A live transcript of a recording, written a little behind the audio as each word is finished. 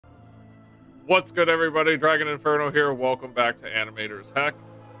What's good, everybody? Dragon Inferno here. Welcome back to Animator's Heck.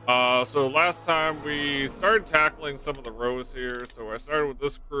 So last time we started tackling some of the rows here. So I started with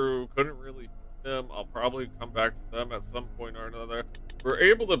this crew, couldn't really beat them. I'll probably come back to them at some point or another. We're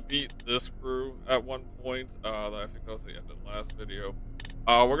able to beat this crew at one point. I think that was the end of the last video.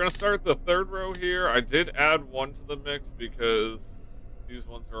 We're gonna start the third row here. I did add one to the mix because these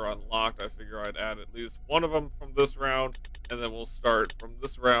ones are unlocked. I figure I'd add at least one of them from this round, and then we'll start from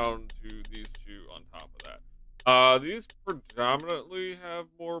this round to these two on top of that. These predominantly have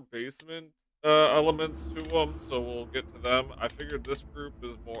more basement elements to them, so we'll get to them. I figured this group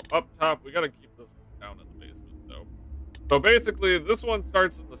is more up top. We got to keep this one down in the basement, though. So basically, this one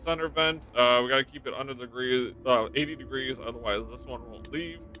starts at the center vent. We got to keep it under the 80 degrees, otherwise this one won't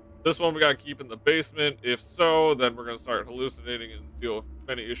leave. This one we got to keep in the basement. If so, then we're going to start hallucinating and deal with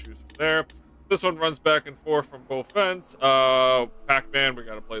many issues from there. This one runs back and forth from both vents. Pac-Man, we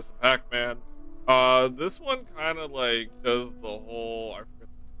got to play some Pac-Man. This one kind of like does the whole, I forget,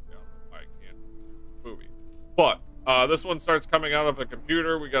 I can't movie. But this one starts coming out of a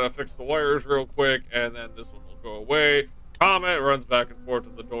computer. We got to fix the wires real quick, and then this one will go away. Comet runs back and forth to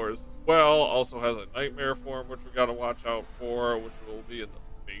the doors as well. Also has a nightmare form, which we got to watch out for, which will be in the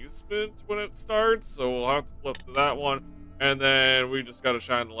basement when it starts, so we'll have to flip to that one, and then we just got to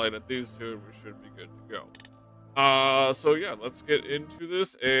shine the light at these two and we should be good to go. So yeah, let's get into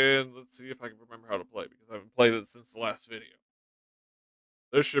this and let's see if I can remember how to play, because I haven't played it since the last video.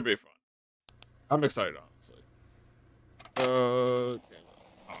 This should be fun. I'm excited, honestly. Okay.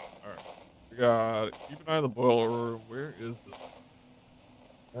 All right, we got keep an eye on the boiler room. Where is this?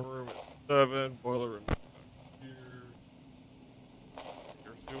 One room at 7, boiler room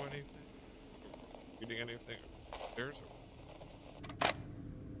do anything? Reading anything? There's a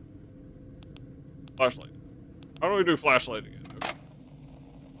flashlight. How do we do flashlight again? Okay.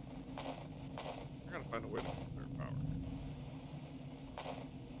 I gotta find a way to conserve power.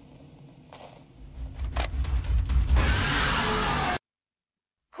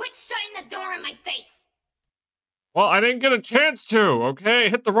 Quit shutting the door in my face! Well, I didn't get a chance to, okay?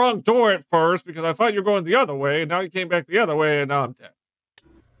 Hit the wrong door at first because I thought you were going the other way, and now you came back the other way, and now I'm dead.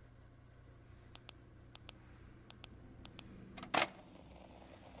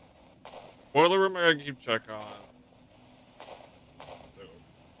 Boiler room I gotta keep check on. So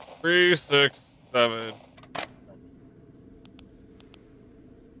 3, 6, 7.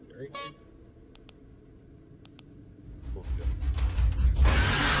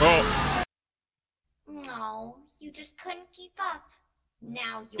 Oh. No, you just couldn't keep up.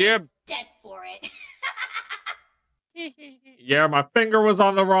 Now you're dead for it. Yeah, my finger was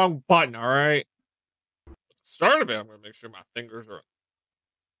on the wrong button, alright? At the start of it, I'm gonna make sure my fingers are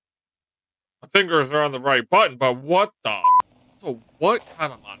on the right button, but what the? So what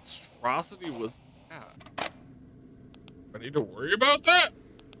kind of monstrosity was that? I need to worry about that?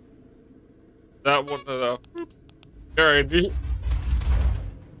 That one of the... Alright,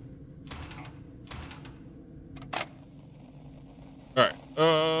 Alright,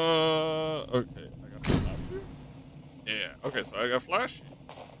 okay, I got a flash. Yeah, okay, so I got flash.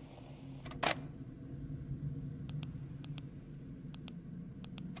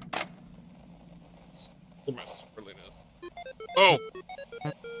 My squirreliness. Oh!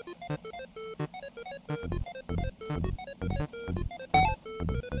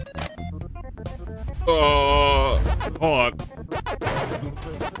 Hold on.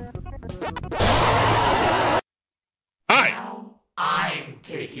 Hi! Now I'm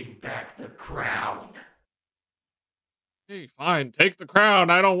taking back the crown. Hey, fine, take the crown.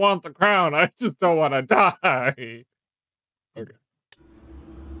 I don't want the crown. I just don't want to die. Okay.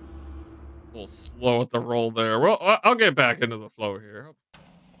 A little slow at the roll there. Well, I'll get back into the flow here.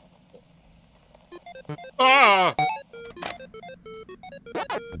 Ah!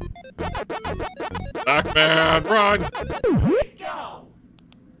 Pac-Man, run! Go!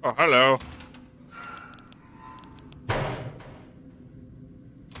 Oh, hello.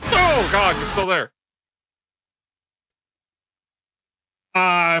 Oh, God, you're still there.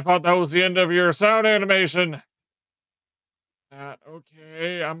 I thought that was the end of your sound animation.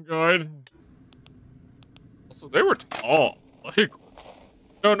 Okay, I'm good. Also, they were tall. Like,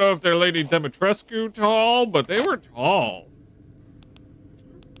 don't know if they're Lady Dimitrescu tall, but they were tall.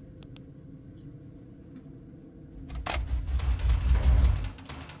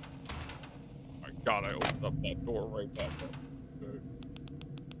 My God, I opened up that door right back up.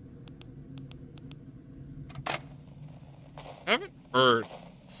 I haven't heard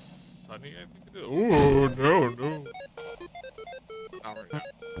Sunny, I think it is. Ooh, no. Not right now.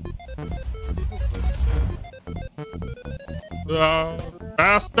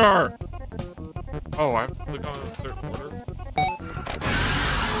 Faster! Oh, I have to click on it in a certain order?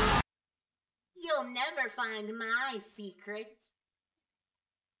 You'll never find my secrets.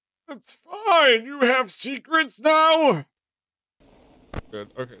 That's fine. You have secrets now.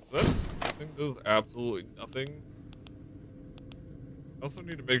 Good. Okay, so that's. I think does absolutely nothing. I also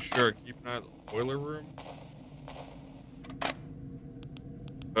need to make sure I keep an eye on the boiler room.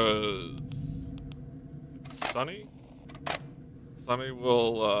 Because it's Sunny. Sunny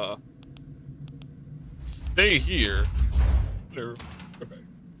will stay here. Hello. Okay.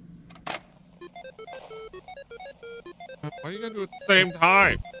 Why are you gonna do it at the same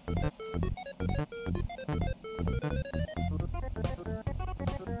time?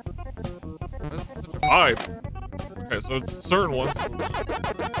 That's such a vibe. Okay, so it's certain ones. I didn't think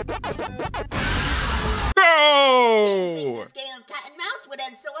Go! this game of cat and mouse would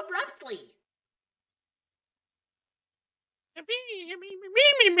end so abruptly.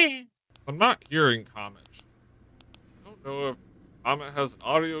 I'm not hearing Comet. I don't know if Comet has an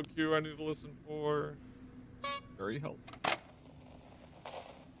audio cue I need to listen for. Very helpful.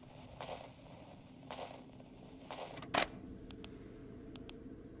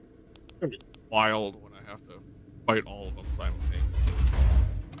 It's gonna be wild when I have to fight all of them simultaneously.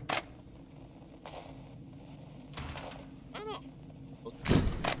 I don't know.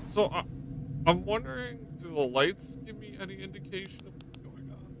 So I'm wondering, do the lights give me any indication of what's going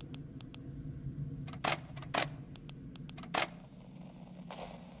on?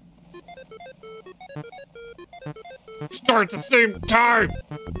 Start at the same time!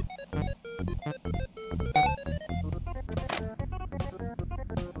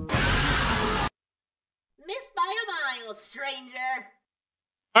 Missed by a mile, stranger.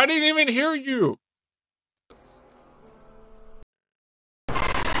 I didn't even hear you!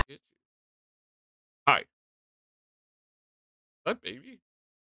 Hi. Is that baby?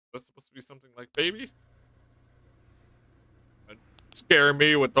 That's supposed to be something like baby? Scare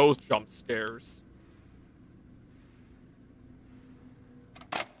me with those jump scares.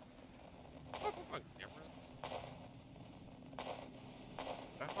 On cameras? Is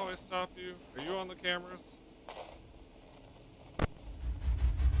that how I stop you? Are you on the cameras?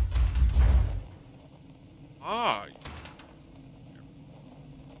 Ah.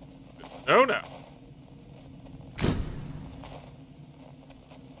 Good to know now.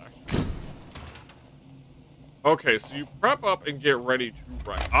 Okay, so you prep up and get ready to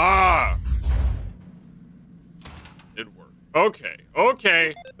run. Ah! Did work. Okay,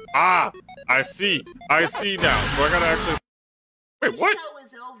 okay. Ah! I see. I see now. So I gotta actually... Wait, what? The show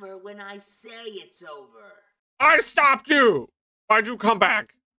is over when I say it's over. I stopped you! Why'd you come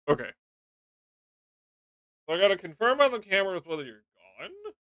back? Okay. So I gotta confirm on the cameras whether you're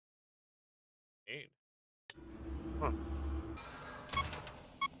gone. Pain. Huh.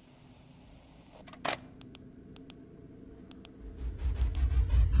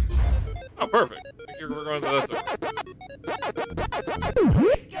 Oh, perfect. I think we're going to this one.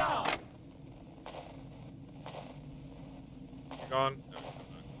 Go! You gone? No,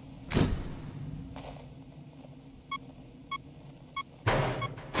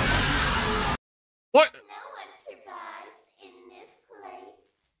 what? No one survives in this place.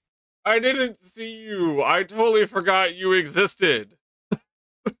 I didn't see you. I totally forgot you existed.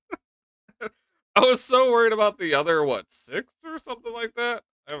 I was so worried about the other, what, 6 or something like that?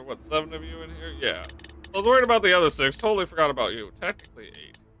 I have, what, 7 of you in here? Yeah. I was worried about the other 6. Totally forgot about you. Technically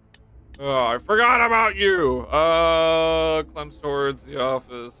 8. Oh, I forgot about you. Clem's towards the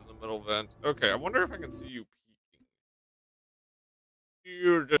office in the middle vent. Okay, I wonder if I can see you peeking.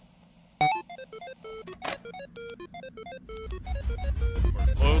 You just...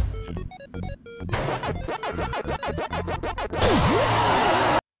 Close.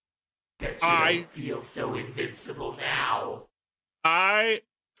 Bet you don't feel so invincible now. I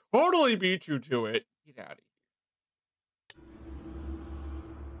totally beat you to it. Get out of here.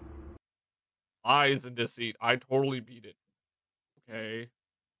 Lies and deceit. I totally beat it. Okay.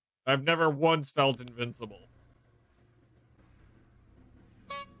 I've never once felt invincible.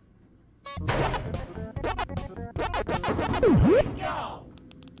 Go!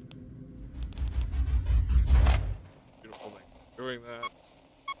 Beautiful thing. Doing that.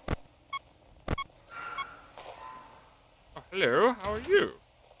 Oh, hello. How are you?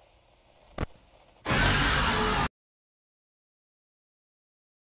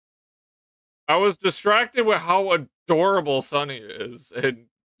 I was distracted with how adorable Sunny is and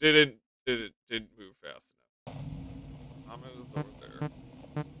didn't move fast enough. Ahmed is over there.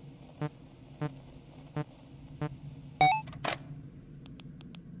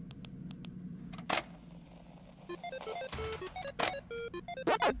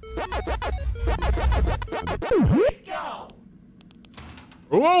 Go!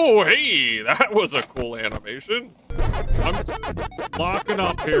 Whoa, hey, that was a cool animation. I'm locking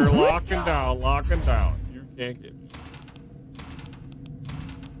up here, locking down. You can't get me.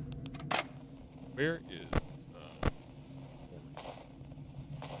 Where is,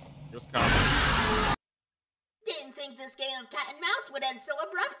 here's comment. Didn't think this game of cat and mouse would end so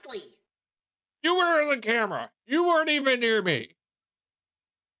abruptly. You were on the camera. You weren't even near me.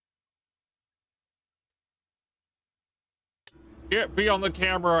 Can't be on the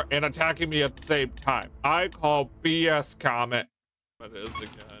camera and attacking me at the same time. I call BS comment. But it is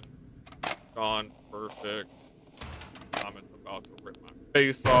again. Gone. Perfect. Comment's about to rip my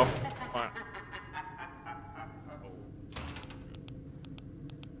face off.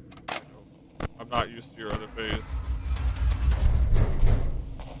 I'm not used to your other phase.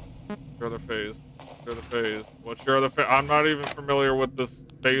 Your other phase. Your other phase. What's your other phase? I'm not even familiar with this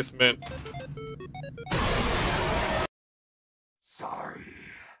basement. Sorry.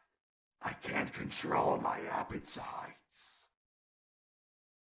 I can't control my appetites.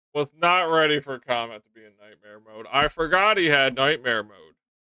 Was not ready for comment to be in nightmare mode. I forgot he had nightmare mode.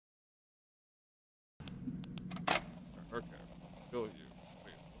 Okay. Kill you.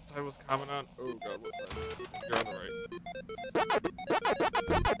 Wait, what side was comment on? Oh god, what side? You're on the right.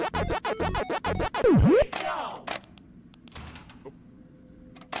 Go! Oh.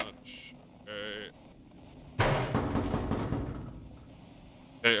 Touch. Okay.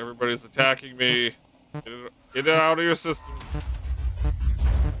 Okay, everybody's attacking me. Get it out of your systems.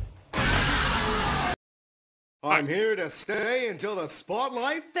 I'm here to stay until the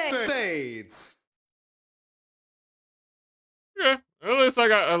spotlight fades. Okay, at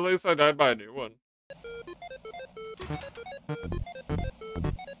least I died by a new one.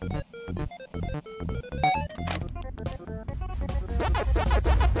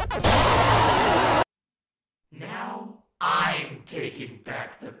 Now I'm taking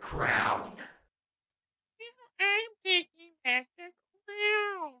back the crown. I'm taking back the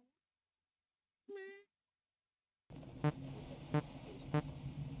crown.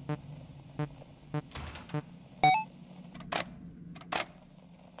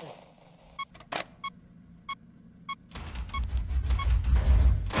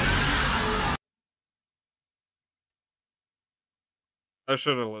 I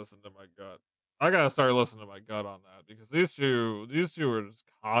should have listened to my gut. I gotta start listening to my gut on that because these two are just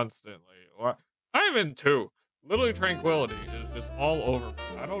constantly, or not even two. Literally, Tranquility is just all over me.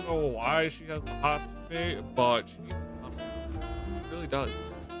 I don't know why she has the hots for me, but she needs to calm down. She really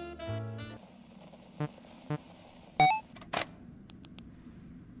does.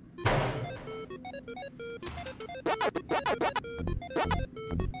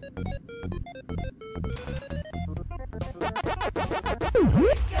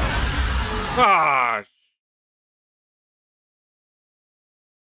 Gosh.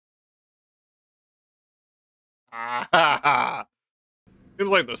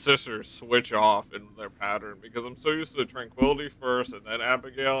 Seems like the sisters switch off in their pattern because I'm so used to Tranquility first and then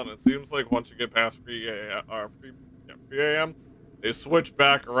Abigail, and it seems like once you get past 3 a.m., they switch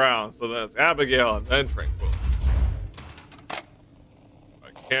back around. So then it's Abigail and then Tranquility.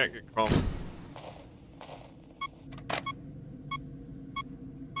 I can't get comfortable.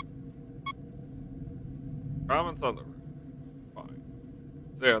 Comments on the right. Fine.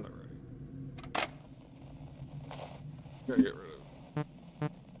 Stay on the right. Gotta get rid of it.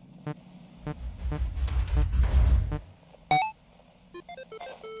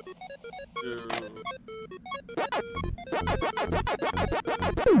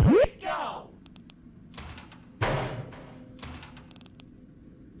 Go!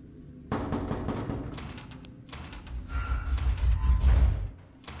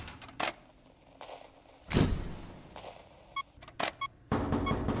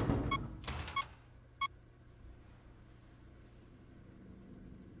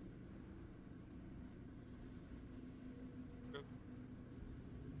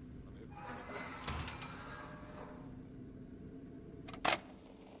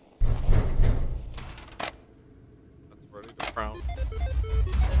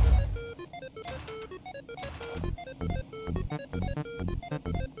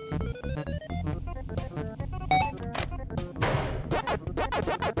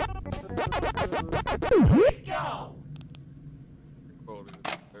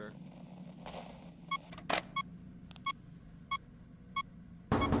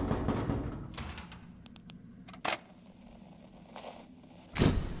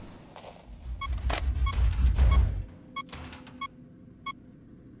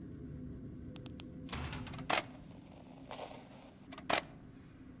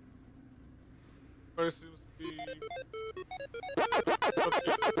 everybody seems to be.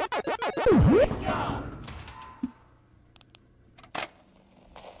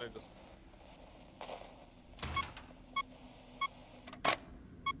 I just.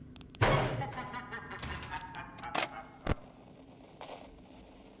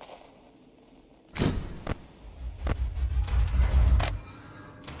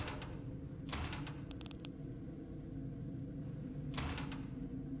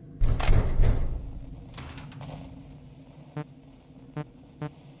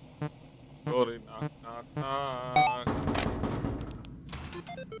 Knock, knock, knock.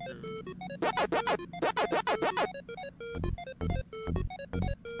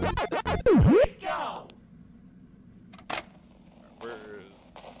 Go! Where is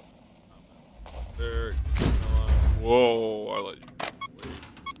there? Whoa, I let you wait.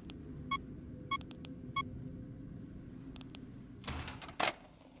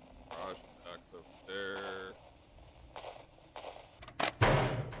 Garage attacks over there.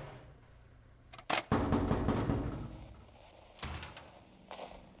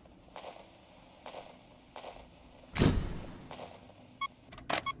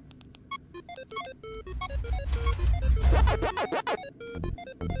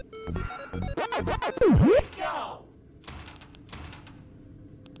 Go!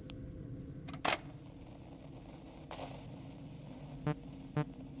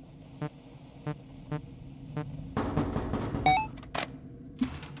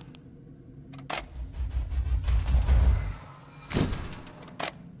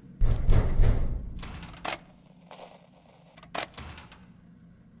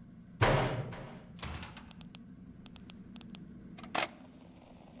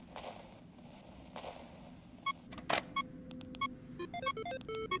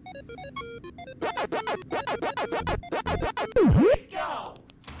 Go!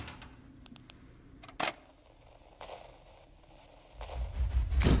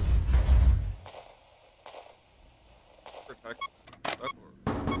 Protect that door.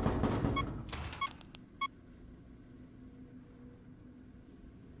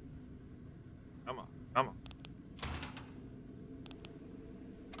 Come on, come on.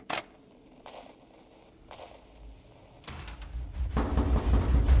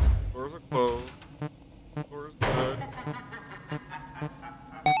 Doors are closed. Doors good.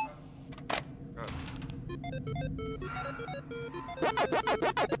 God.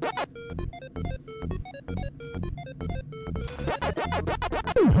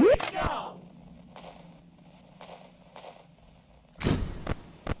 Go!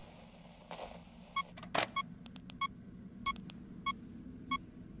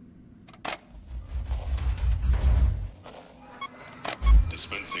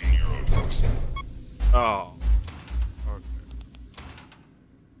 Dispensing neurotoxin. Oh. Okay.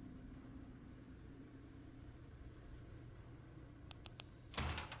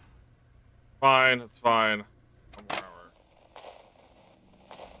 Fine, it's fine. One more hour.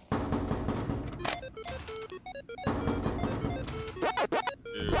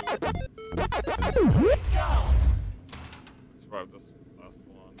 Go! Survive this last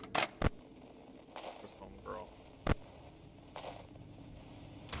one. This homegirl.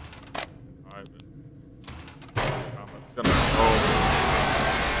 Ivan. It's gonna go.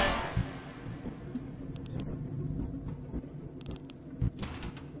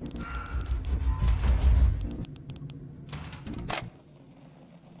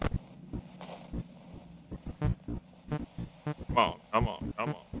 Come on, come on, come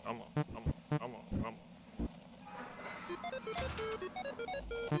on, come on, come on, come on, come on.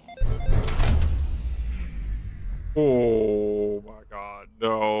 Oh my god,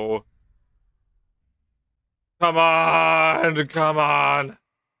 no. Come on, come on.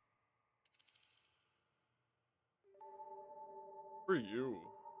 For you.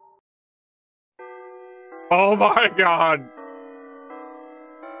 Oh my god.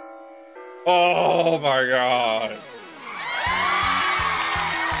 Oh my god.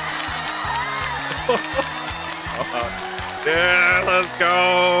 Yeah, let's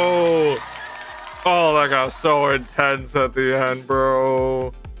go. Oh, that got so intense at the end,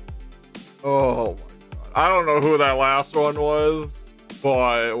 bro. Oh my god. I don't know who that last one was,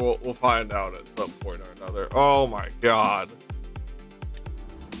 but we'll find out at some point or another. Oh my god.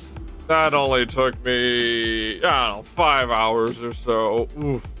 That only took me, I don't know, 5 hours or so.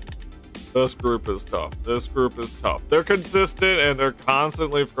 Oof. This group is tough. This group is tough. They're consistent and they're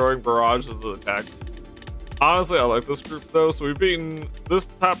constantly throwing barrages of attacks. Honestly, I like this group though. So we've beaten this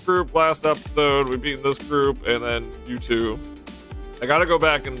top group last episode. We've beaten this group and then you two. I gotta go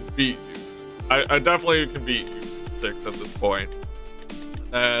back and beat you. I definitely can beat you 6 at this point.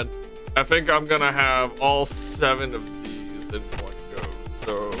 And I think I'm gonna have all 7 of these in one go.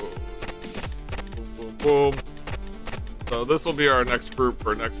 So, boom, boom, boom. So this will be our next group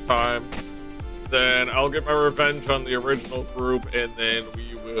for next time. Then I'll get my revenge on the original group, and then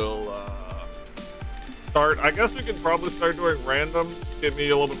we will start. I guess we can probably start doing random, get me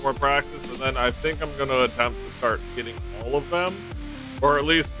a little bit more practice, and then I think I'm gonna attempt to start getting all of them, or at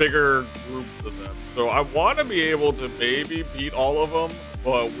least bigger groups of them. So I want to be able to maybe beat all of them,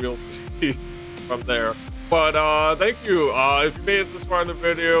 but we'll see from there. But thank you. If you made it this far in the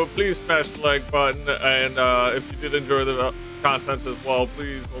video, please smash the like button, and if you did enjoy the content as well,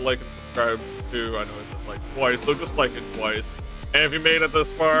 please like and subscribe too. I know I said like twice, so just like it twice. And if you made it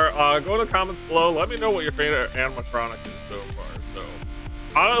this far, go in the comments below. Let me know what your favorite animatronic is so far. So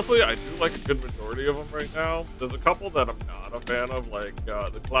honestly, I do like a good majority of them right now. There's a couple that I'm not a fan of, like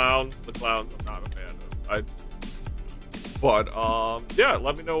the clowns. The clowns I'm not a fan of. But yeah,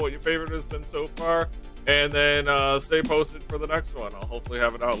 let me know what your favorite has been so far, and then stay posted for the next one. I'll hopefully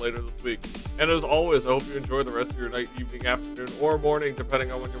have it out later this week. And as always, I hope you enjoy the rest of your night, evening, afternoon, or morning, depending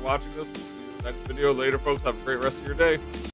on when you're watching this. We'll see you in the next video later, folks. Have a great rest of your day.